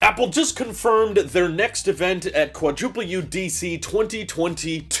Apple just confirmed their next event at WWDC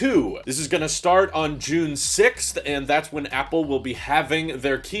 2022. This is going to start on June 6th, and that's when Apple will be having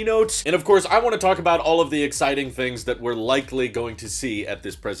their keynote. And of course, I want to talk about all of the exciting things that we're likely going to see at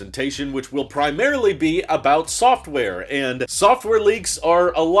this presentation, which will primarily be about software. And software leaks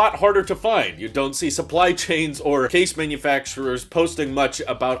are a lot harder to find. You don't see supply chains or case manufacturers posting much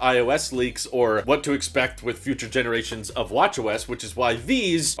about iOS leaks or what to expect with future generations of watchOS, which is why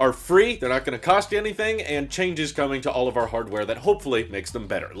these are free. They're not going to cost you anything, and changes coming to all of our hardware that hopefully makes them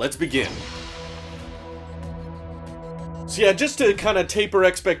better. Let's begin. So yeah, just to kind of taper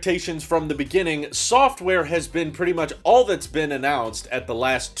expectations from the beginning, software has been pretty much all that's been announced at the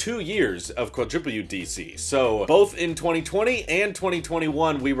last 2 years of WWDC. So both in 2020 and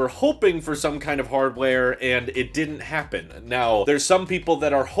 2021, we were hoping for some kind of hardware, and it didn't happen. Now, there's some people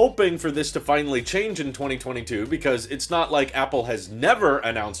that are hoping for this to finally change in 2022, because it's not like Apple has never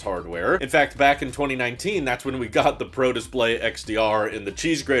announced hardware. In fact, back in 2019, that's when we got the Pro Display XDR and the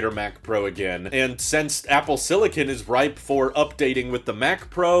Cheese Grater Mac Pro again. And since Apple Silicon is ripe for updating with the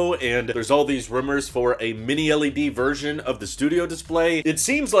Mac Pro, and there's all these rumors for a mini LED version of the Studio Display, it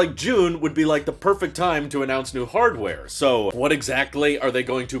seems like June would be like the perfect time to announce new hardware. So what exactly are they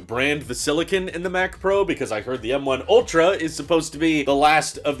going to brand the Silicon in the Mac Pro? Because I heard the M1 Ultra is supposed to be the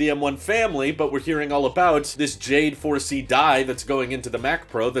last of the M1 family, but we're hearing all about this Jade 4C die that's going into the Mac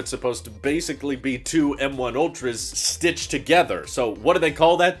Pro that's supposed to basically be two M1 Ultras stitched together. So what do they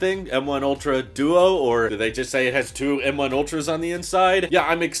call that thing? M1 Ultra Duo? Or do they just say it has two M1 Ultras on the inside? Yeah,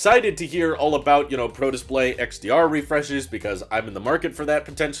 I'm excited to hear all about, Pro Display XDR refreshes, because I'm in the market for that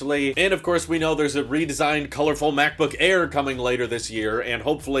potentially. And of course, we know there's a redesigned colorful MacBook Air coming later this year, and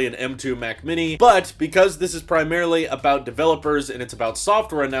hopefully an M2 Mac Mini. But because this is primarily about developers and it's about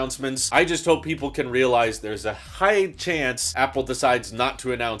software announcements, I just hope people can realize there's a high chance Apple decides not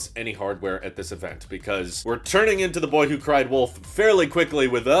to announce any hardware at this event, because we're turning into The Boy Who Cried Wolf fairly quickly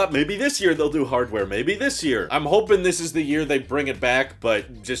with, maybe this year they'll do hardware, maybe this year. I'm hoping this is the year they bring it back,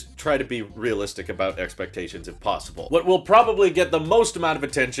 but just try to be realistic about expectations if possible. What will probably get the most amount of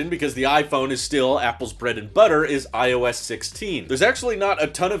attention, because the iPhone is still Apple's bread and butter, is iOS 16. There's actually not a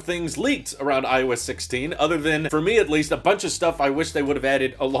ton of things leaked around iOS 16, other than, for me at least, a bunch of stuff I wish they would have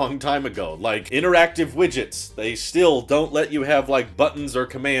added a long time ago, like interactive widgets. They still don't let you have like buttons or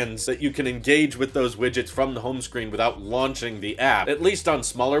commands that you can engage with those widgets from the home screen without launching the app, at least on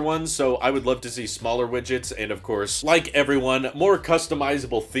smaller ones. So I would love to see smaller widgets, and of course, like everyone, more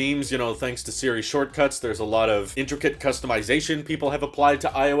customizable themes. Thanks to Siri shortcuts, there's a lot of intricate customization people have applied to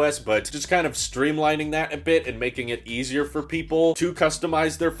iOS, but just kind of streamlining that a bit and making it easier for people to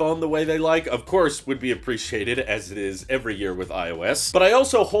customize their phone the way they like, of course, would be appreciated, as it is every year with iOS. But I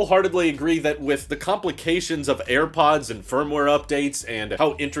also wholeheartedly agree that with the complications of AirPods and firmware updates and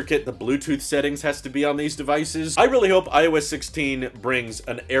how intricate the Bluetooth settings has to be on these devices, I really hope iOS 16 brings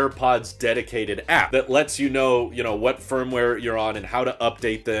an AirPods dedicated app that lets you know, what firmware you're on and how to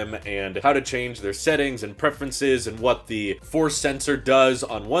update them and how to change their settings and preferences and what the force sensor does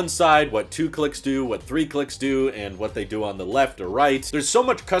on one side, what 2 clicks do, what 3 clicks do, and what they do on the left or right. There's so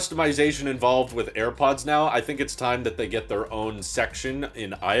much customization involved with AirPods now. I think it's time that they get their own section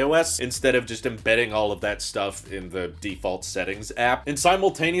in iOS instead of just embedding all of that stuff in the default settings app. And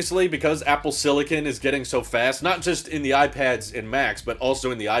simultaneously, because Apple Silicon is getting so fast, not just in the iPads and Macs, but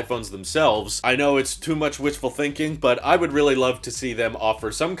also in the iPhones themselves, I know it's too much wishful thinking, but I would really love to see them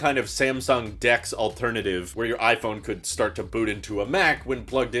offer some kind of Samsung DeX alternative where your iPhone could start to boot into a Mac when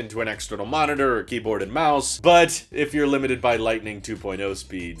plugged into an external monitor or keyboard and mouse. But if you're limited by Lightning 2.0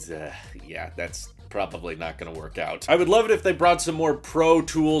 speeds, yeah, that's probably not going to work out. I would love it if they brought some more pro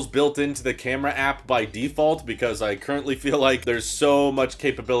tools built into the camera app by default, because I currently feel like there's so much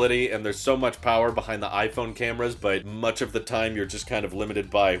capability and there's so much power behind the iPhone cameras, but much of the time you're just kind of limited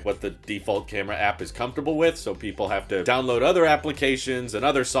by what the default camera app is comfortable with, so people have to download other applications and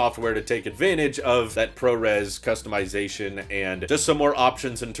other software to take advantage of that ProRes customization and just some more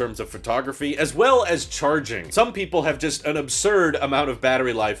options in terms of photography, as well as charging. Some people have just an absurd amount of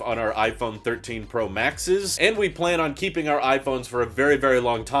battery life on our iPhone 13 Pro Maxes, and we plan on keeping our iPhones for a very, very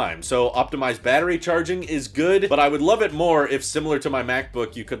long time. So optimized battery charging is good, but I would love it more if, similar to my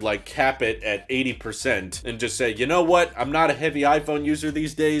MacBook, you could like cap it at 80% and just say, you know what, I'm not a heavy iPhone user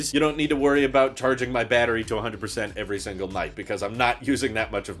these days. You don't need to worry about charging my battery to 100% every single night, because I'm not using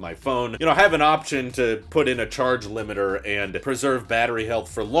that much of my phone. Have an option to put in a charge limiter and preserve battery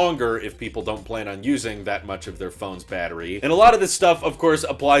health for longer if people don't plan on using that much of their phone's battery. And a lot of this stuff, of course,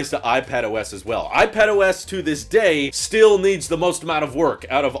 applies to iPadOS as well. iPadOS to this day still needs the most amount of work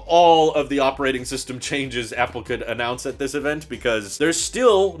out of all of the operating system changes Apple could announce at this event, because there's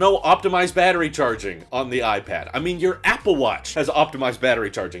still no optimized battery charging on the iPad. I mean, your Apple Watch has optimized battery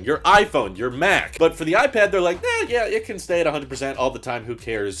charging, your iPhone, your Mac, but for the iPad, they're like, yeah, it can stay at 100% all the time, who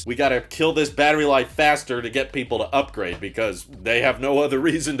cares? We gotta kill this battery life faster to get people to upgrade, because they have no other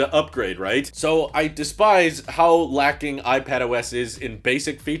reason to upgrade, right? So I despise how lacking iPadOS is in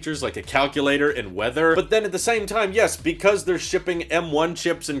basic features like a calculator and weather, but then at the same time, yes, because they're shipping M1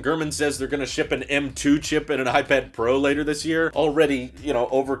 chips and Gurman says they're gonna ship an M2 chip in an iPad Pro later this year, already,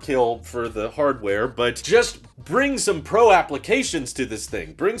 overkill for the hardware, but just bring some pro applications to this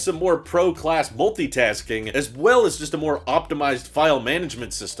thing. Bring some more pro class multitasking, as well as just a more optimized file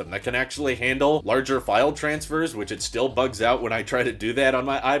management system that can actually handle larger file transfers, which it still bugs out when I try to do that on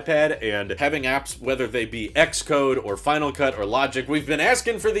my iPad, and having apps, whether they be Xcode or Final Cut or Logic. We've been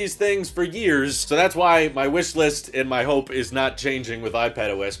asking for these things for years, so that's why my wish list and my hope is not changing with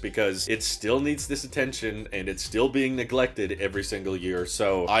iPadOS, because it still needs this attention and it's still being neglected every single year.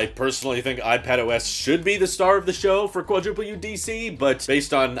 So I personally think iPadOS should be the star of the show for WWDC, but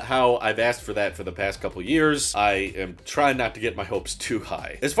based on how I've asked for that for the past couple years, I am trying not to get my hopes too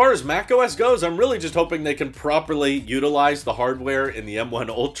high. As far as macOS goes, I'm really just hoping they can properly utilize the hardware in the M1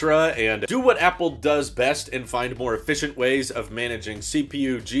 Ultra and do what Apple does best and find more efficient ways of managing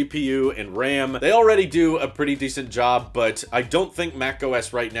CPU, GPU, and RAM. They already do a pretty decent job, but I don't think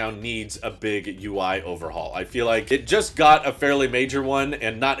macOS right now needs a big UI overhaul. I feel like it just got a fairly major one,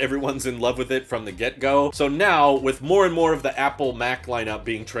 and not everyone's in love with it from the get-go. So now, with more and more of the Apple Mac lineup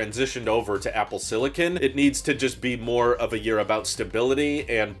being transitioned over to Apple Silicon, it needs to just be more of a year about stability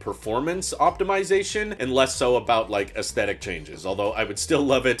and performance optimization, and less so about like aesthetic changes. Although I would still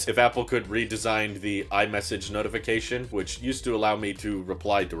love it if Apple could redesign the iMessage notification, which used to allow me to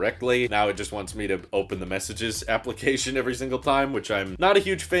reply directly. Now it just wants me to open the messages application every single time, which I'm not a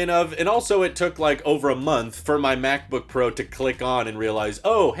huge fan of. And also it took like over a month for my MacBook Pro to click on and realize,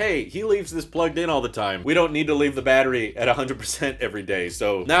 oh, hey, he leaves this plugged in all the time. We don't need to leave the battery at 100% every day.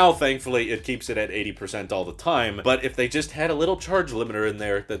 So now, thankfully, it keeps it at 80% all the time. But if they just had a little charge limiter in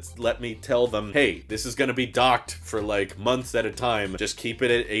there that's let me tell them, hey, this is gonna be docked for like months at a time, just keep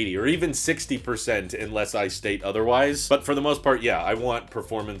it at 80 or even 60% unless I state otherwise. But for the most part, yeah, I want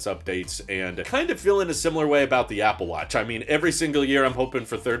performance updates, and kind of feel in a similar way about the Apple Watch. I mean, every single year I'm hoping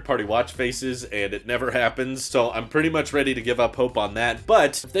for third-party watch faces, and it never happens. So I'm pretty much ready to give up hope on that.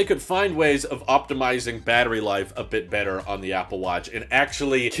 But if they could find ways of optimizing battery life a bit better on the Apple Watch and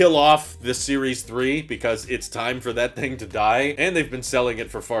actually kill off the Series 3, because it's time for that thing to die, and they've been selling it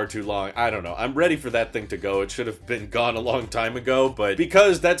for far too long. I don't know. I'm ready for that thing to go. It should have been gone a long time ago, but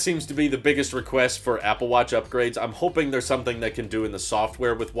because that seems to be the biggest request for Apple Watch upgrades, I'm hoping there's something they can do in the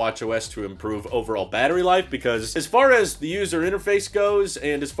software with watchOS to improve overall battery life, because as far as the user interface goes,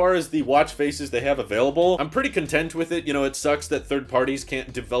 and as far as the watch faces they have available, I'm pretty content with it. It sucks that third parties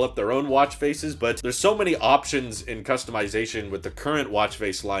can't develop their own watch faces, but there's so many options in customization with the current watch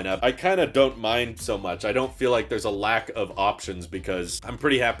face lineup. I kind of don't mind so much. I don't feel like there's a lack of options, because I'm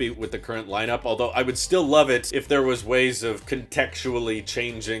pretty happy with the current lineup, although I would still love it if there was ways of contextually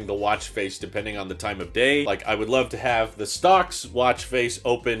changing the watch face depending on the time of day. Like, I would love to have the stocks watch face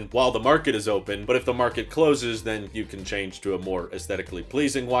open while the market is open, but if the market closes, then you can change to a more aesthetically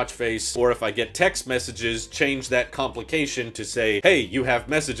pleasing watch face. Or if I get text messages, change that complication to say, hey, you have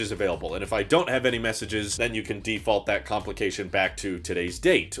messages available. And if I don't have any messages, then you can default that complication back to today's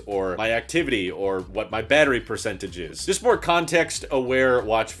date, or my activity, or what my battery percentage is. Just more context-aware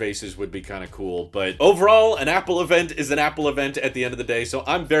watch faces would be kind of cool. But overall, an Apple event is an Apple event at the end of the day, so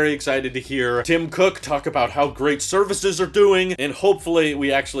I'm very excited to hear Tim Cook talk about how great services are doing, and hopefully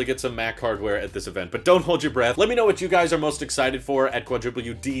we actually get some Mac hardware at this event. But don't hold your breath. Let me know what you guys are most excited for at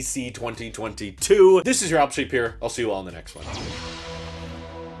WWDC 2022. This is your Alp Sheep here. I'll see you all in the next one.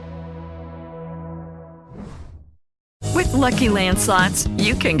 With Lucky Land Slots,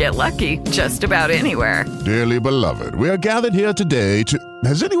 you can get lucky just about anywhere. Dearly beloved, we are gathered here today to...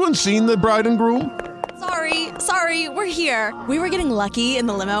 Has anyone seen the bride and groom? Sorry, we're here. We were getting lucky in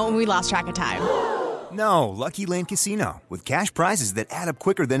the limo and we lost track of time. No, Lucky Land Casino, with cash prizes that add up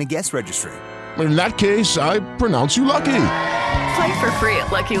quicker than a guest registry. In that case, I pronounce you lucky. Play for free at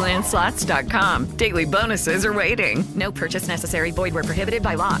LuckyLandSlots.com. Daily bonuses are waiting. No purchase necessary. Void where prohibited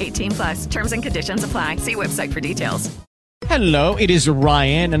by law. 18+. Terms and conditions apply. See website for details. Hello, it is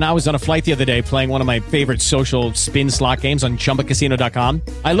Ryan, and I was on a flight the other day playing one of my favorite social spin slot games on ChumbaCasino.com.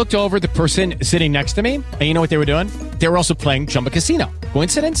 I looked over at the person sitting next to me, and you know what they were doing? They were also playing Chumba Casino.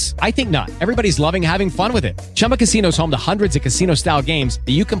 Coincidence? I think not. Everybody's loving having fun with it. Chumba Casino is home to hundreds of casino-style games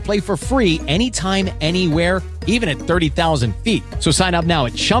that you can play for free anytime, anywhere, even at 30,000 feet. So sign up now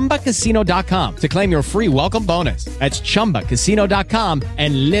at ChumbaCasino.com to claim your free welcome bonus. That's ChumbaCasino.com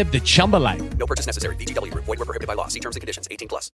and live the Chumba life. No purchase necessary. VGW Group. Void where prohibited by law. See terms and conditions. 18+.